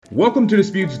Welcome to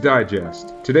Disputes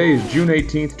Digest. Today is June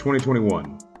 18th,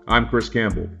 2021. I'm Chris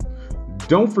Campbell.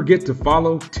 Don't forget to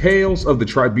follow Tales of the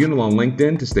Tribunal on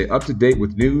LinkedIn to stay up to date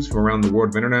with news from around the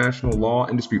world of international law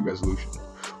and dispute resolution.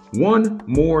 One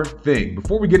more thing.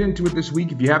 Before we get into it this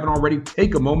week, if you haven't already,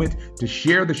 take a moment to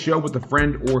share the show with a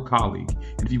friend or colleague.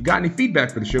 And if you've got any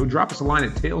feedback for the show, drop us a line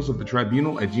at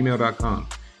talesofthetribunal@gmail.com.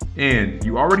 And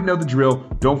you already know the drill.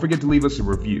 Don't forget to leave us a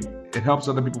review. It helps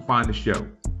other people find the show.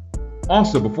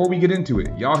 Also, before we get into it,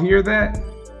 y'all hear that?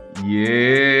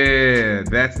 Yeah,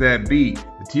 that's that beat.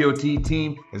 The TOT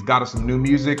team has got us some new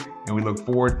music, and we look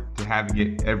forward to having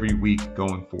it every week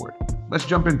going forward. Let's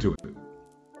jump into it.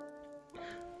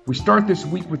 We start this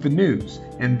week with the news,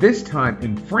 and this time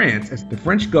in France, as the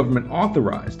French government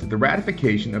authorized the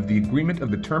ratification of the agreement of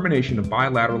the termination of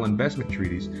bilateral investment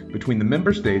treaties between the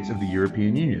member states of the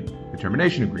European Union, the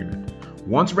termination agreement.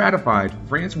 Once ratified,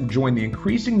 France will join the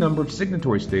increasing number of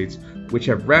signatory states which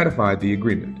have ratified the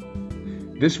agreement.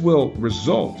 This will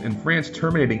result in France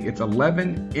terminating its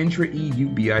 11 intra-EU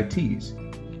BITs.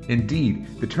 Indeed,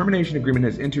 the termination agreement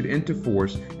has entered into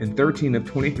force in 13 of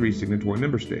 23 signatory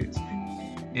member states,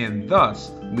 and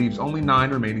thus leaves only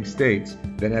 9 remaining states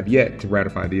that have yet to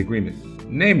ratify the agreement,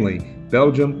 namely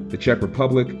Belgium, the Czech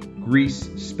Republic,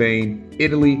 Greece, Spain,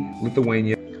 Italy,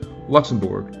 Lithuania,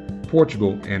 Luxembourg,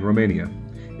 Portugal, and Romania.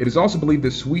 It is also believed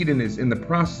that Sweden is in the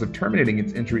process of terminating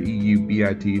its intra-EU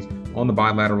BITs on the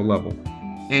bilateral level,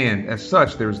 and as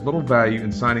such, there is little value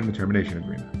in signing the termination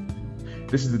agreement.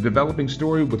 This is a developing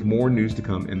story with more news to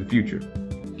come in the future.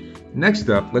 Next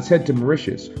up, let's head to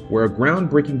Mauritius, where a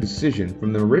groundbreaking decision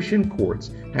from the Mauritian courts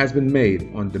has been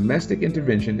made on domestic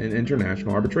intervention in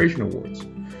international arbitration awards.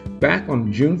 Back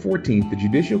on June 14th, the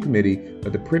Judicial Committee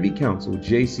of the Privy Council,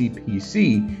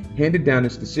 JCPC, handed down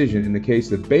its decision in the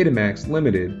case of Betamax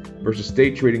Limited versus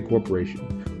State Trading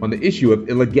Corporation on the issue of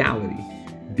illegality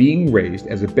being raised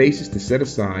as a basis to set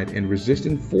aside and resist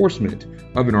enforcement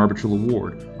of an arbitral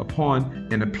award upon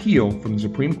an appeal from the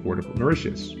Supreme Court of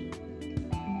Mauritius.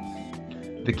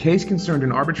 The case concerned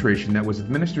an arbitration that was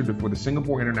administered before the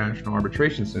Singapore International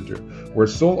Arbitration Center, where a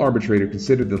sole arbitrator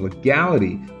considered the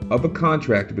legality of a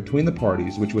contract between the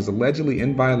parties which was allegedly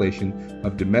in violation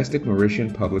of domestic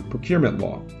Mauritian public procurement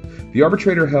law. The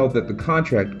arbitrator held that the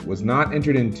contract was not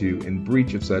entered into in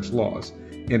breach of such laws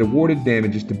and awarded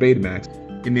damages to Betamax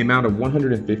in the amount of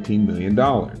 $115 million.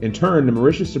 In turn, the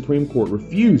Mauritius Supreme Court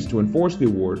refused to enforce the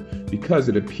award because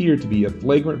it appeared to be a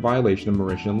flagrant violation of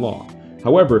Mauritian law.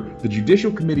 However, the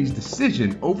Judicial Committee's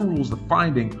decision overrules the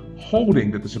finding holding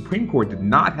that the Supreme Court did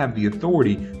not have the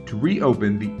authority to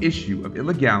reopen the issue of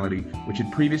illegality which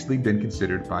had previously been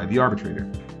considered by the arbitrator.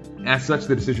 As such,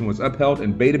 the decision was upheld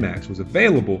and Betamax was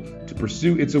available to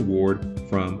pursue its award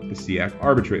from the SIAC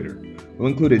arbitrator. We'll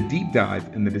include a deep dive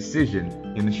in the decision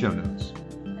in the show notes.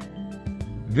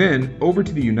 Then, over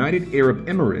to the United Arab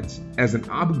Emirates, as an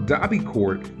Abu Dhabi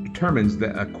court determines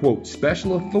that a, quote,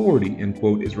 special authority, end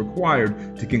quote, is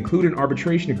required to conclude an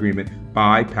arbitration agreement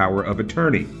by power of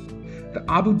attorney. The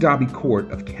Abu Dhabi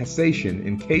Court of Cassation,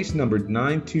 in case number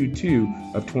 922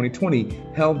 of 2020,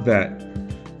 held that,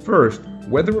 first,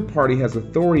 whether a party has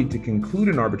authority to conclude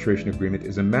an arbitration agreement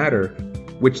is a matter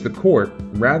which the court,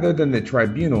 rather than the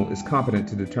tribunal, is competent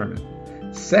to determine.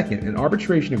 Second, an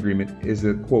arbitration agreement is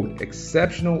a, quote,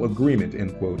 exceptional agreement,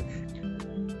 end quote,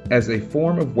 as a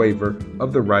form of waiver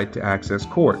of the right to access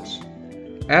courts.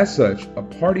 As such, a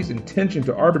party's intention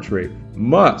to arbitrate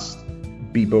must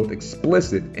be both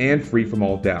explicit and free from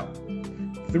all doubt.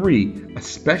 3, a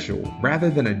special rather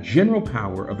than a general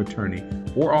power of attorney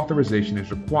or authorization is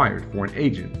required for an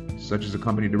agent, such as a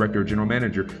company director or general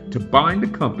manager, to bind a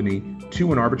company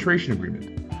to an arbitration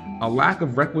agreement. A lack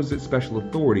of requisite special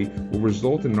authority will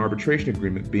result in an arbitration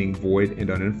agreement being void and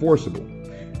unenforceable.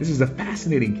 This is a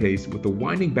fascinating case with a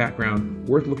winding background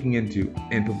worth looking into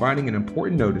and providing an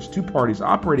important notice to parties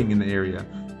operating in the area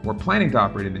or planning to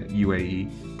operate in the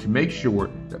UAE to make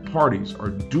sure that parties are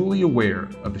duly aware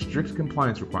of the strict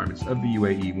compliance requirements of the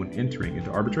UAE when entering into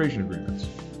arbitration agreements.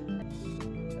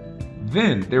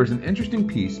 Then there is an interesting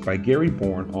piece by Gary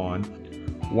Bourne on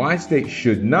why states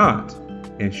should not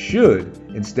and should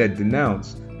instead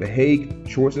denounce the Hague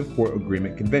Choice of Court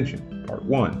Agreement Convention, Part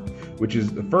 1, which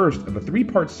is the first of a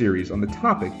 3-part series on the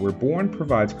topic where Bourne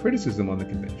provides criticism on the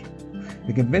convention.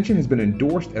 The convention has been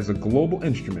endorsed as a global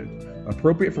instrument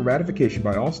appropriate for ratification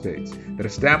by all states that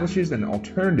establishes an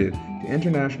alternative to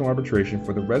international arbitration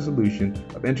for the resolution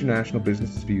of international business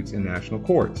disputes in national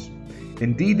courts.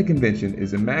 Indeed, the convention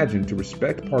is imagined to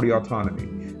respect party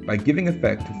autonomy by giving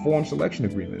effect to form selection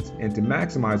agreements and to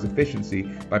maximize efficiency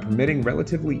by permitting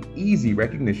relatively easy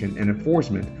recognition and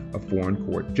enforcement of foreign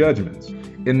court judgments.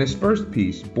 In this first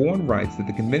piece, Bourne writes that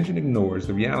the Convention ignores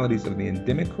the realities of the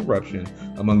endemic corruption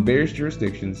among various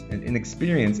jurisdictions and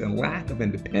inexperience and lack of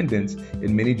independence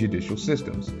in many judicial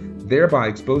systems, thereby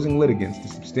exposing litigants to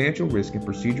substantial risk in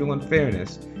procedural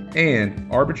unfairness and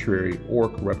arbitrary or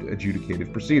corrupt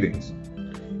adjudicative proceedings.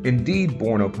 Indeed,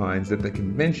 Bourne opines that the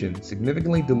Convention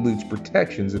significantly dilutes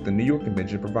protections that the New York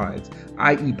Convention provides,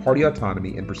 i.e. party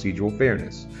autonomy and procedural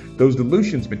fairness. Those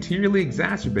dilutions materially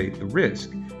exacerbate the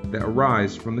risk that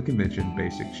arise from the Convention's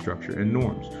basic structure and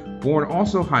norms. Bourne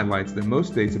also highlights that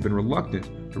most states have been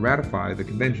reluctant to ratify the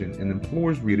Convention and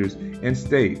implores readers and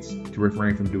states to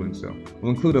refrain from doing so.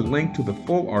 We'll include a link to the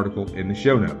full article in the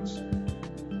show notes.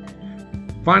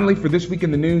 Finally, for This Week in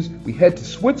the News, we head to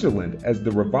Switzerland as the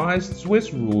revised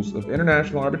Swiss rules of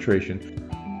international arbitration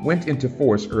went into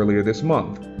force earlier this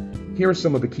month. Here are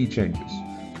some of the key changes.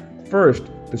 First,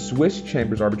 the Swiss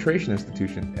Chambers Arbitration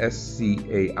Institution,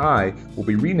 SCAI, will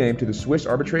be renamed to the Swiss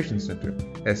Arbitration Center,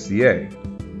 SCA.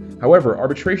 However,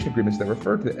 arbitration agreements that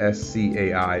refer to the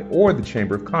SCAI or the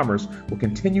Chamber of Commerce will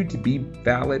continue to be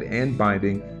valid and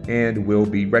binding and will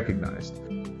be recognized.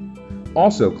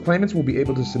 Also, claimants will be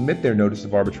able to submit their notice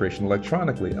of arbitration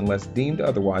electronically unless deemed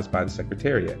otherwise by the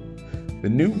Secretariat. The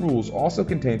new rules also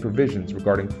contain provisions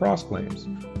regarding cross-claims,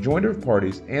 joinder of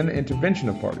parties, and the intervention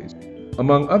of parties.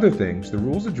 Among other things, the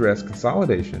rules address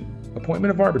consolidation,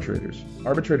 appointment of arbitrators,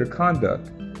 arbitrator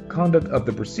conduct, conduct of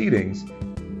the proceedings,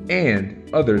 and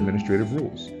other administrative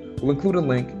rules. We'll include a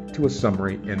link to a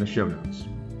summary in the show notes.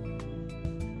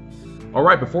 All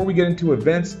right, before we get into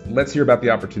events, let's hear about the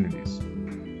opportunities.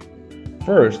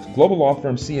 First, global law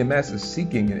firm CMS is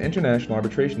seeking an international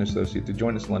arbitration associate to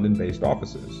join its London-based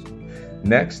offices.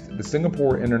 Next, the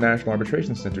Singapore International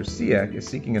Arbitration Center, SIAC, is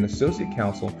seeking an associate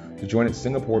counsel to join its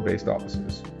Singapore-based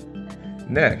offices.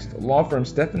 Next, law firm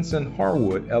Stephenson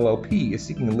Harwood LLP is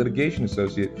seeking a litigation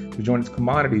associate to join its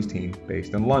commodities team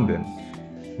based in London.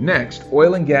 Next,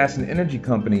 oil and gas and energy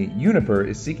company Uniper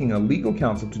is seeking a legal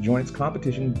counsel to join its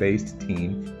competition-based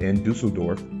team in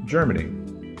Dusseldorf, Germany.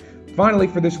 Finally,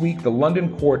 for this week, the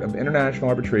London Court of International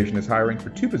Arbitration is hiring for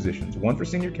 2 positions, one for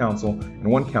senior counsel and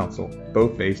one counsel,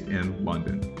 both based in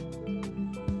London.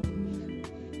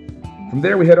 From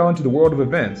there, we head on to the world of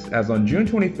events, as on June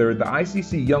 23rd, the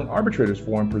ICC Young Arbitrators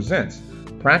Forum presents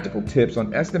practical tips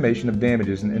on estimation of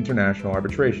damages in international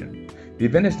arbitration. The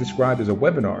event is described as a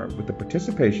webinar with the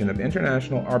participation of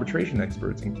international arbitration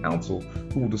experts and counsel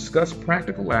who will discuss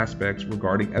practical aspects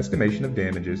regarding estimation of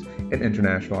damages in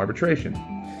international arbitration.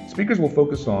 Speakers will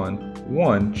focus on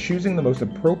 1. Choosing the most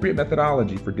appropriate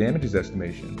methodology for damages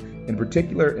estimation, in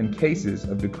particular in cases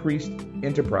of decreased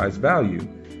enterprise value.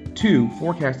 2.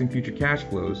 Forecasting future cash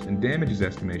flows and damages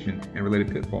estimation and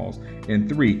related pitfalls. And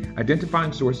 3.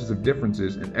 Identifying sources of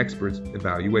differences in experts'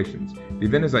 evaluations. The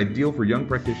event is ideal for young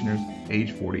practitioners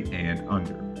age 40 and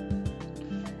under.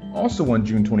 Also on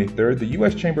June 23rd, the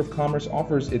U.S. Chamber of Commerce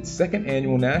offers its 2nd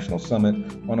annual National Summit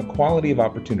on Equality of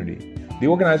Opportunity. The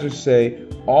organizers say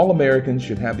all Americans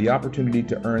should have the opportunity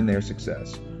to earn their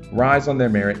success, rise on their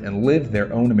merit, and live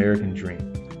their own American dream.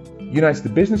 Unites the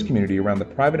business community around the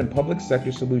private and public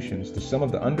sector solutions to some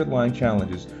of the underlying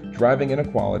challenges driving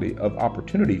inequality of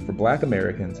opportunity for Black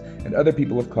Americans and other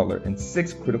people of color in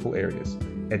 6 critical areas: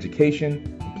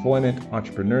 education, employment,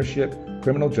 entrepreneurship,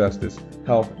 criminal justice,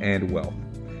 health, and wealth.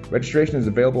 Registration is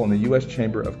available on the U.S.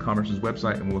 Chamber of Commerce's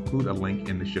website, and we'll include a link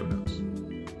in the show notes.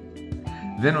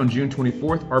 Then on June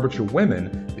 24th, Arbitra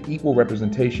Women, the Equal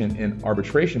Representation in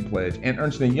Arbitration Pledge, and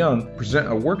Ernst & Young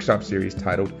present a workshop series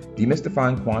titled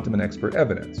Demystifying Quantum and Expert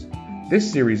Evidence.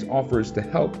 This series offers to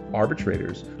help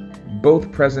arbitrators,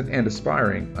 both present and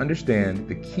aspiring, understand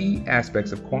the key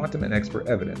aspects of quantum and expert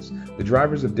evidence, the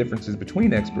drivers of differences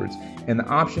between experts, and the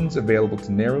options available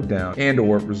to narrow down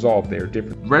and/or resolve their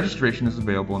differences. Registration is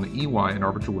available on the EY and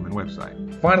Arbitra Women website.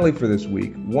 Finally, for this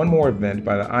week, one more event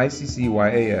by the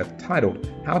ICCYAF titled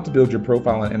How to Build Your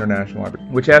Profile in International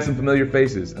Arbitration, which has some familiar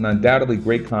faces and undoubtedly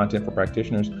great content for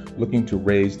practitioners looking to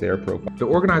raise their profile. The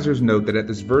organizers note that at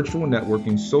this virtual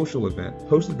networking social event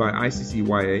hosted by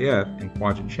ICCYAF and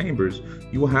Quadrant Chambers,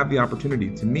 you will have the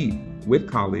opportunity to meet with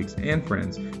colleagues and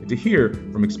friends and to hear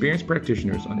from experienced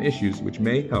practitioners on issues which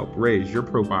may help raise your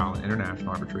profile in international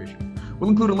arbitration.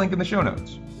 We'll include a link in the show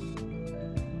notes.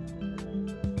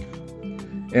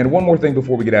 And one more thing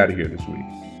before we get out of here this week.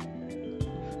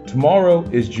 Tomorrow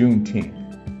is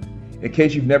Juneteenth. In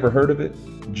case you've never heard of it,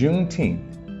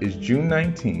 Juneteenth is June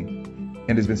 19th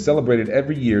and has been celebrated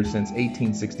every year since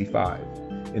 1865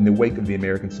 in the wake of the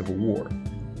American Civil War.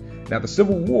 Now, the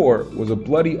Civil War was a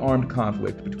bloody armed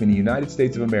conflict between the United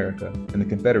States of America and the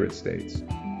Confederate States.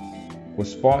 It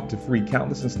was fought to free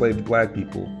countless enslaved black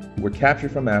people who were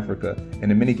captured from Africa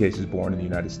and in many cases born in the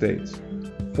United States.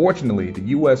 Fortunately, the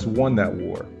U.S. won that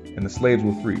war and the slaves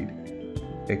were freed,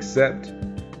 except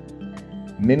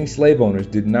many slave owners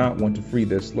did not want to free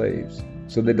their slaves,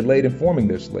 so they delayed informing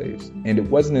their slaves, and it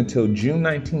wasn't until June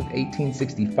 19,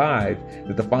 1865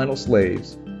 that the final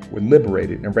slaves were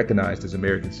liberated and recognized as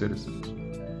American citizens.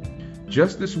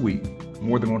 Just this week,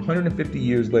 more than 150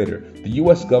 years later, the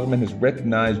U.S. government has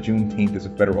recognized Juneteenth as a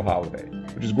federal holiday,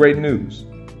 which is great news.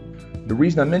 The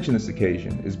reason I mention this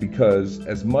occasion is because,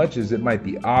 as much as it might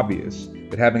be obvious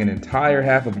that having an entire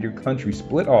half of your country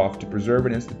split off to preserve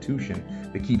an institution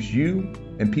that keeps you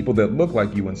and people that look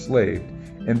like you enslaved,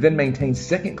 and then maintain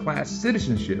second-class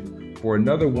citizenship for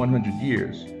another 100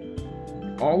 years,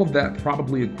 all of that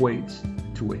probably equates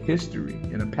to a history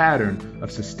and a pattern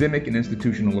of systemic and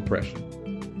institutional oppression.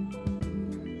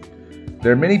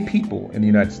 There are many people in the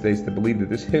United States that believe that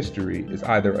this history is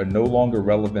either a no longer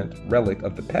relevant relic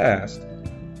of the past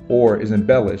or is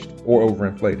embellished or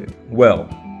overinflated. Well,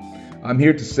 I'm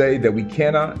here to say that we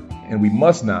cannot and we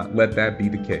must not let that be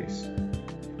the case.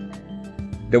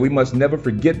 That we must never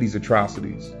forget these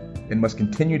atrocities and must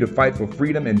continue to fight for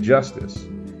freedom and justice,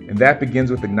 and that begins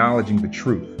with acknowledging the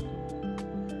truth.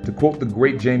 To quote the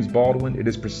great James Baldwin, it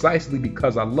is precisely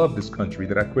because I love this country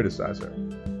that I criticize her.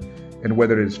 And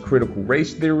whether it is critical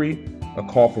race theory, a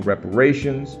call for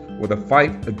reparations, or the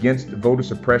fight against voter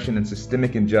suppression and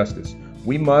systemic injustice,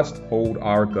 we must hold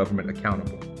our government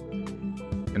accountable.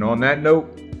 And on that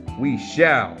note, we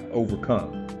shall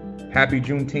overcome. Happy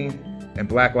Juneteenth and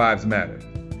Black Lives Matter.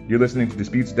 You're listening to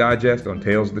Disputes Digest on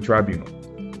Tales of the Tribunal.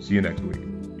 See you next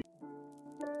week.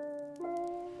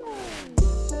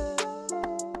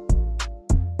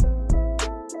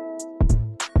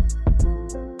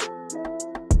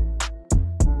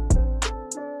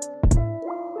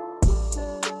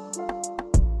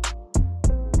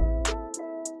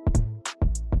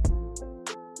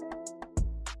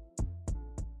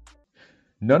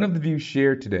 None of the views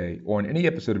shared today or in any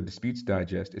episode of Disputes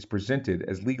Digest is presented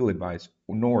as legal advice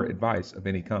nor advice of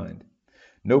any kind.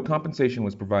 No compensation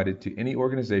was provided to any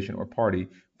organization or party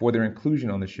for their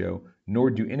inclusion on the show, nor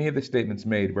do any of the statements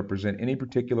made represent any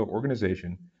particular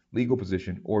organization, legal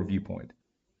position, or viewpoint.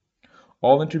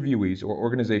 All interviewees or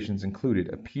organizations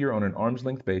included appear on an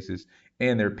arm's-length basis,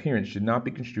 and their appearance should not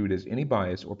be construed as any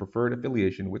bias or preferred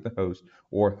affiliation with the host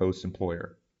or host's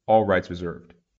employer. All rights reserved.